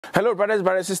Hello,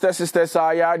 brothers, sisters.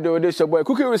 Yeah, this your boy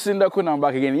Cookie with Sindaco, and I'm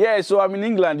back again. Yeah, so I'm in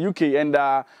England, UK, and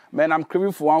man, I'm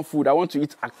craving for one food. I want to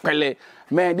eat AKPLE.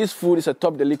 Man, this food is a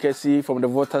top delicacy from the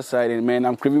Voltarian side, and man,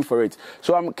 I'm craving for it.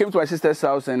 So I came to my sister's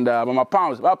house, and Mama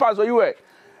Pounds, where you at?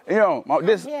 You know,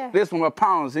 this Mama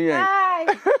Pounds, yeah. Hi.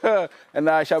 And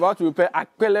she's about to prepare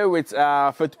AKPLE with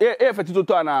for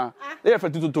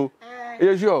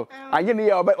yeah, sure. I get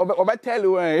the tell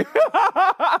you.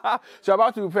 So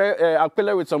about to prepare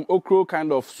AKPLE with some okro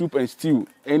kind of soup and stew.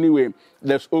 Anyway,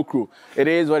 there's okro. It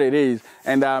is what it is.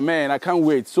 And man, I can't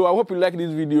wait. So I hope you like this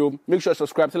video. Make sure to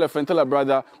subscribe, tell a friend, tell a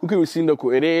brother. Cooking with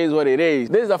Sindaco. It is what it is.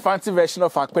 This is a fancy version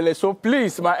of AKPLE. So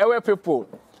please, my area people,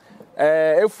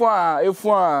 if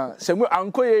one,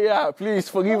 uncle, yeah, please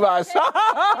forgive us.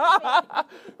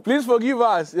 Please forgive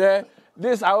us. Yeah,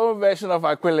 this is our own version of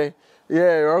AKPLE.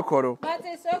 Yeah, you're okay. But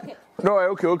it's okay. No,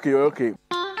 okay.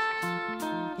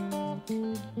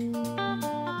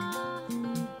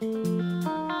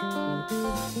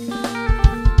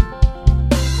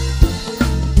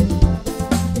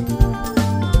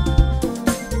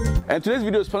 And today's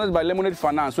video is sponsored by Lemonade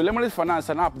Finance. So Lemonade Finance is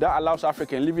an app that allows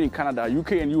Africans living in Canada,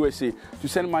 UK and USA to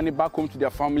send money back home to their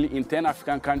family in 10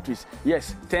 African countries.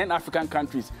 Yes, 10 African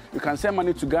countries. You can send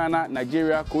money to Ghana,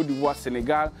 Nigeria, Cote d'Ivoire,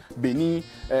 Senegal, Benin,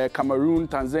 Cameroon,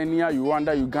 Tanzania,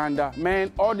 Rwanda, Uganda.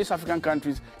 Man, all these African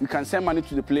countries, you can send money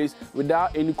to the place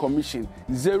without any commission.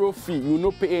 Zero fee, you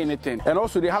will not pay anything. And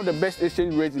also they have the best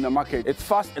exchange rate in the market. It's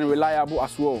fast and reliable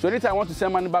as well. So anytime I want to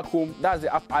send money back home, that's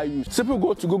the app I use. Simply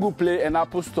go to Google Play and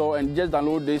Apple Store and just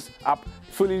download this app,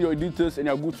 fill in your details, and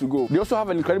you're good to go. They also have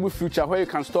an incredible feature where you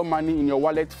can store money in your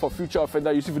wallet for future or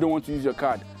further use if you don't want to use your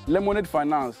card. Lemonade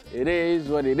Finance. It is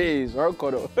what it is. For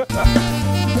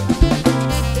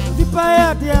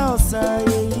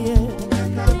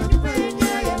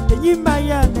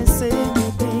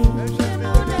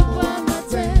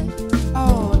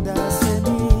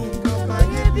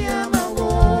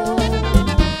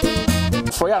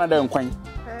you another coin.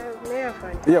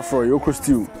 Yeah, for your okra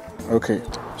stew. Okay.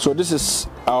 So this is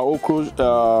our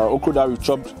okra that we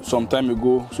chopped some time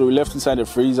ago. So we left inside the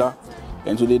freezer,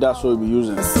 and today that's what we'll be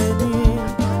using.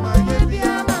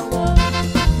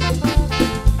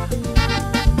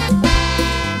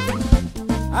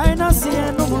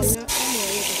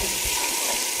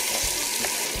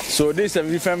 So this is a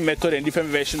different method and different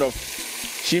version of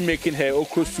she making her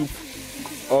okra soup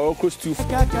or okra stew.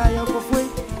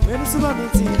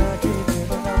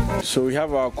 So we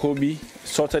have our Kobe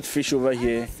salted fish over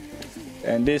here,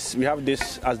 and this we have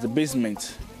this as the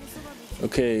basement.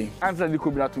 Okay. Answer the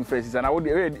Kobe not first, and I would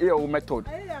method.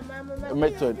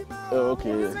 Method.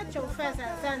 Okay.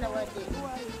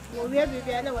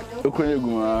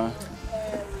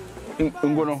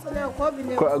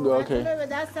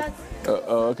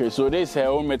 Okay. So this is her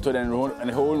own method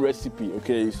and her own recipe.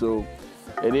 Okay. So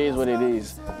it is what it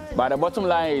is. But the bottom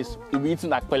line is we'll be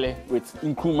eating AKPLE with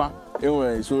nkrumah.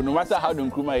 Anyway, so no matter how the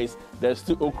nkrumah is, there's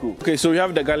still okra. Okay, so we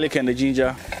have the garlic and the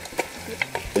ginger.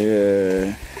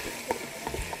 The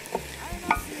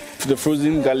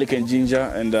frozen garlic and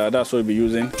ginger, and that's what we'll be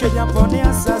using.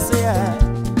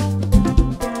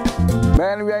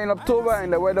 Man, we are in October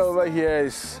and the weather over here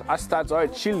is starts all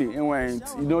chilly. Anyway,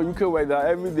 you know, UK weather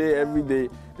every day,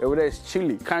 the weather is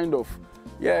chilly, kind of.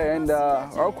 Yeah, and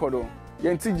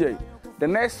TJ. The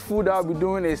next food I'll be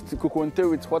doing is kokonte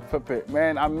with hot pepper.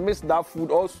 Man, I miss that food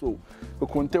also.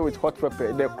 Kokonte with hot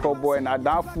pepper, the crowboy and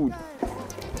that food.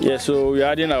 Yeah, so we're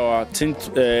adding our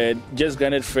just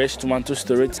grinded fresh tomatoes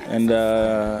to it, and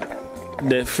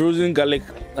the frozen garlic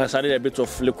has added a bit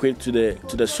of liquid to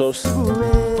the sauce.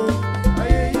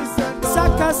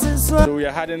 So we are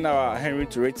adding our herring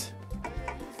to it.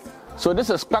 So this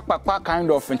is pack kind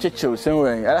of chichil, same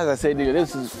way. As I said,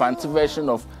 this is fancy version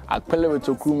of AKPLE with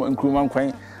nkrumah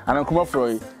coin and nkrumah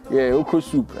fry, yeah, okra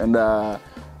soup, and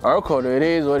it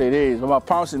is what it is. Mama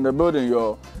Pounds in the building,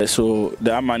 yo. So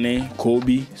the amane,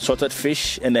 Kobe, salted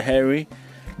fish, and the herring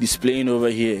displaying over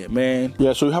here, man.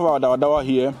 Yeah, so we have our dawa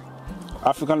here,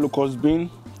 African locust bean,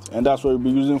 and that's what we'll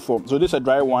be using for. So this is a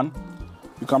dry one.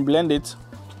 You can blend it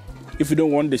if you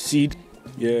don't want the seed.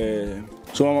 Yeah.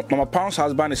 So Mama Pound's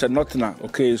husband is a northerner.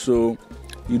 Okay, so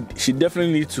she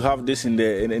definitely needs to have this in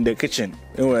the kitchen.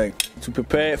 Anyway, to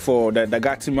prepare for the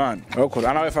Dagati man. Okay,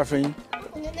 I know if I think.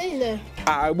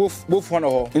 Both one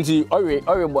of her. Into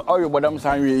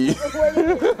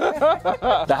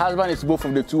the husband is both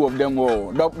of the two of them.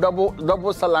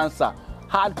 Double salansa.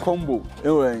 Hard combo.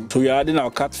 Anyway, so we are adding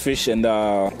our catfish and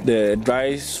the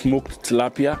dry smoked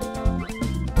tilapia.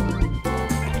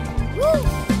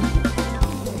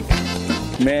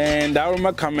 Man, the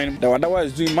aroma coming. The Wadawa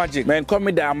is doing magic. Man, call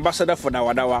me the ambassador for the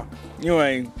Wadawa.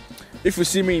 Anyway, if you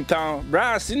see me in town,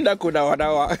 brah, Sindaco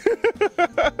dawa.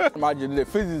 Imagine the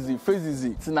face.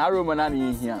 It's an aroma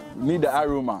in here. Need the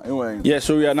aroma. Anyway. Yeah,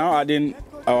 so we are now adding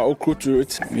our okra to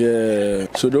it. Yeah.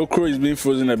 So the okra is being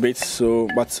frozen a bit. So,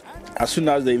 but as soon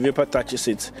as the vapor touches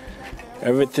it,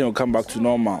 everything will come back to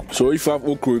normal. So if you have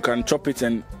okra, you can chop it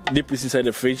and dip it inside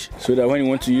the fridge so that when you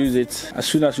want to use it, as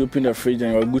soon as you open the fridge,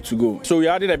 then you're good to go. So we're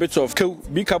adding a bit of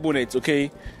bicarbonate, okay?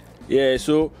 Yeah,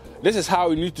 so this is how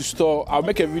you need to store. I'll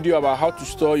make a video about how to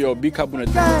store your bicarbonate.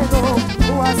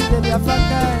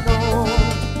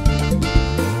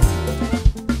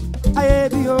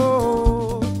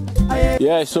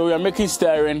 Yeah, so we are making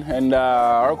stirring and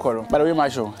by the way, my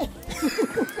show.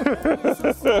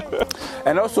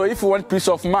 And also, if you want peace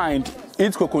of mind,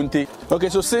 eat kokonte. Okay,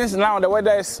 so since now the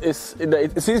weather since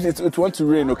it wants to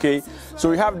rain, okay, so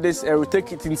we have this and we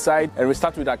take it inside and we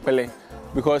start with AKPLE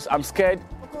because I'm scared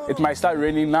it might start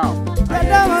raining now.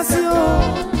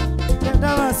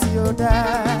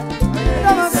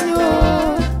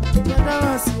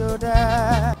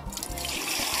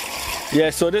 Yeah,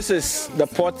 so this is the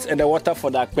pot and the water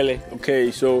for the AKPLE. Okay,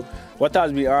 so water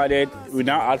has been added. We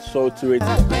now add salt to it.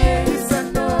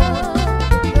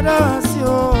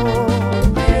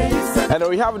 And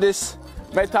we have this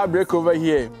metal brake over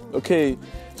here. Okay,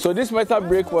 so this metal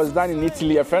brake was done in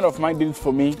Italy. A friend of mine did it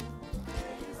for me.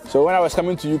 So when I was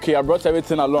coming to UK, I brought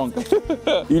everything along.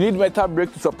 You need metal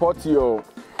brake to support your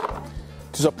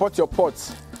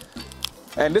pots.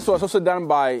 And this was also done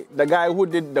by the guy who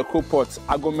did the crow pot,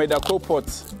 Agomeda crow pot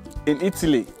in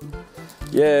Italy.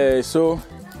 Yeah, so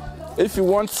if you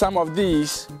want some of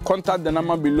these, contact the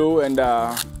number below and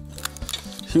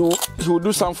he will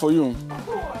do some for you.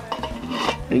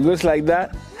 It goes like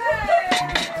that.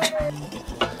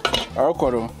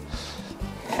 Okoro.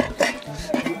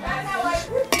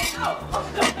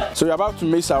 So we're about to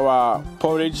mix our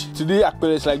porridge. Today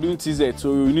AKPLE is like doing TZ,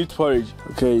 so you need porridge.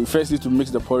 Okay, you first need to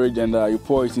mix the porridge and you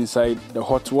pour it inside the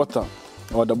hot water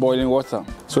or the boiling water.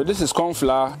 So this is corn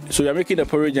flour. So you're making the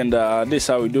porridge and this is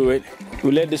how we do it.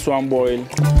 We let this one boil.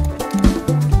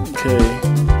 Okay.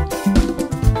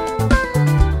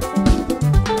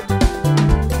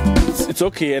 It's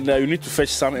okay, and you need to fetch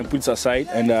some and put it aside,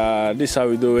 and this is how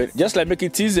we do it. Just like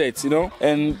making TZ, you know.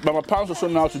 And my parents also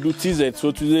know how to do TZ.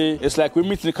 So today it's like we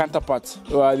meet the counterpart.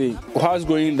 While it's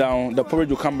going down, the porridge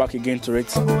will come back again to it.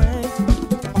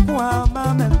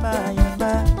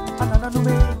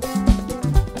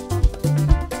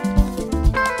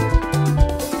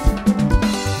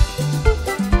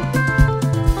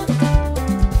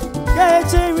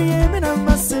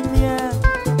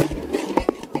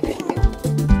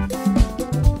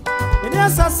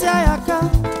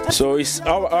 So it's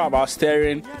all about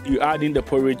stirring. You add in the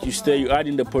porridge, you stir, you add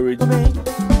in the porridge.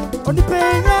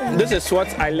 This is what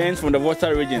I learned from the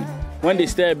Voltarian region. When they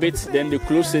stir a bit, then they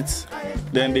close it,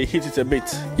 then they heat it a bit.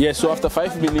 Yeah, so after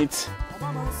 5 minutes,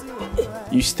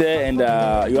 you stir and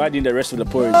you add in the rest of the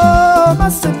porridge.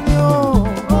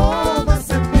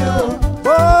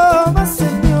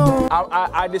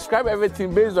 I describe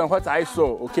everything based on what I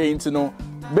saw, okay, based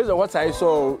on what I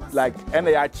saw, like, and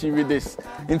I achieved this.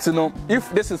 If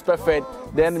this is perfect,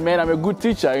 then man, I'm a good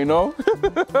teacher, you know.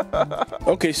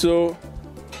 Okay, so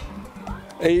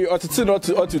you ought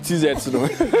to tease it, you know.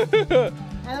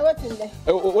 What's in there?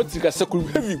 What's in the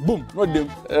heavy boom? Not them.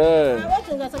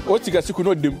 What's in the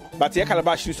not them? But you can't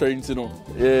buy shoes for you, know.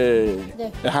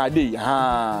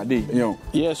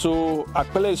 Yeah, so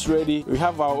AKPLE is ready. We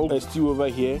have our stew over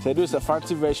here. So this is a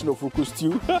fancy version of okra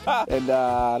stew, and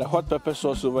the hot pepper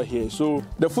sauce over here. So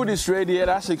the food is ready, and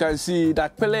as you can see, the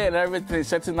AKPLE and everything is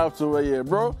setting out over here,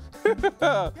 bro.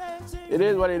 It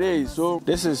is what it is. So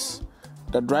this is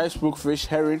the dry smoked fish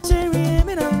herring.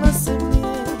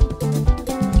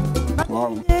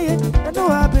 Wow.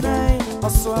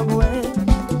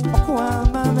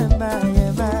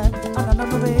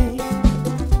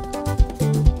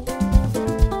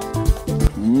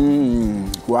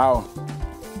 Wow.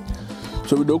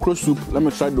 So with the okra soup, let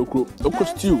me try the okra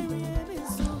stew.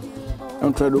 Let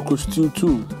me try the okra stew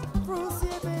too.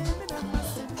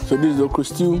 So this is the okra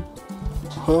stew.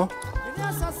 Huh?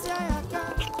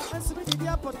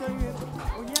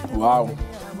 Wow.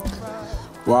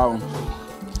 Wow.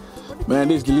 Man,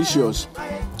 this is delicious.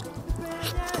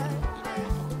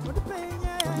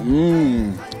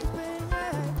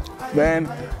 Man,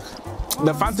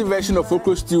 the fancy version of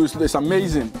okra stew is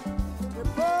amazing.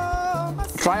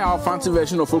 Try our fancy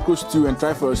version of okra stew and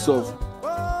try for yourself.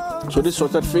 So this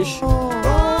salted fish.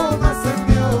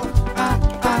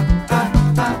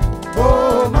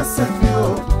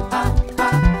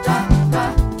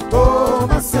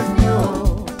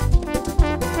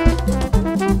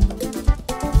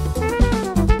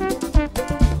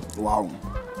 Wow.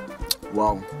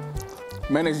 Wow.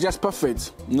 Man, it's just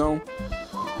perfect. You know,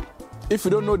 if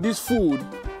you don't know this food,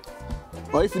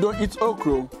 or if you don't eat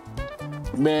okra,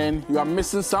 man, you are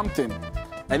missing something.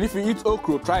 And if you eat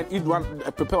okra, try and eat one,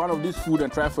 prepare one of these food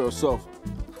and try it for yourself.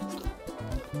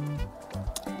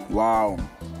 Wow.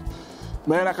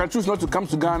 Man, I can choose not to come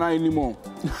to Ghana anymore.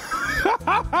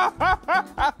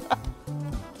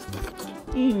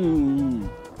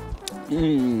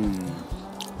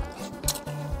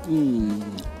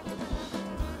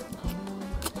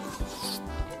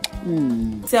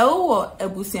 So what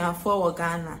ebusian for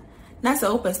Ghana. Na se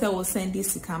opese will send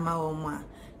this kama omwa.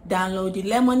 Download the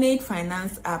Lemonade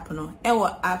Finance app no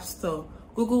ewo App Store,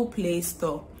 Google Play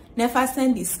Store. Never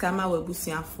send this scammer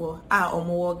webusian for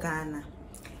omo Ghana.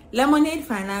 Lemonade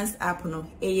Finance app no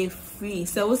free.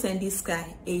 So we send this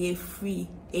guy free.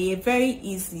 Very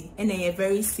easy and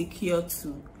very secure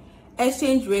too.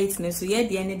 Exchange rates no so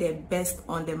the best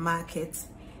on the market.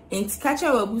 And catch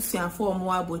our webusian for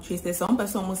more about trace. Some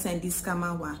person will send this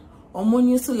scammer wa. Omo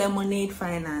use Lemonade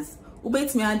Finance.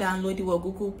 Ubet me download the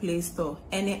Google Play Store,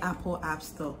 any Apple App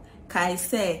Store. Kai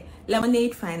say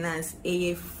Lemonade Finance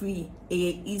free,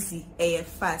 easy,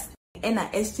 fast, and our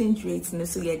exchange rates no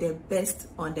so the best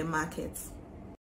on the market.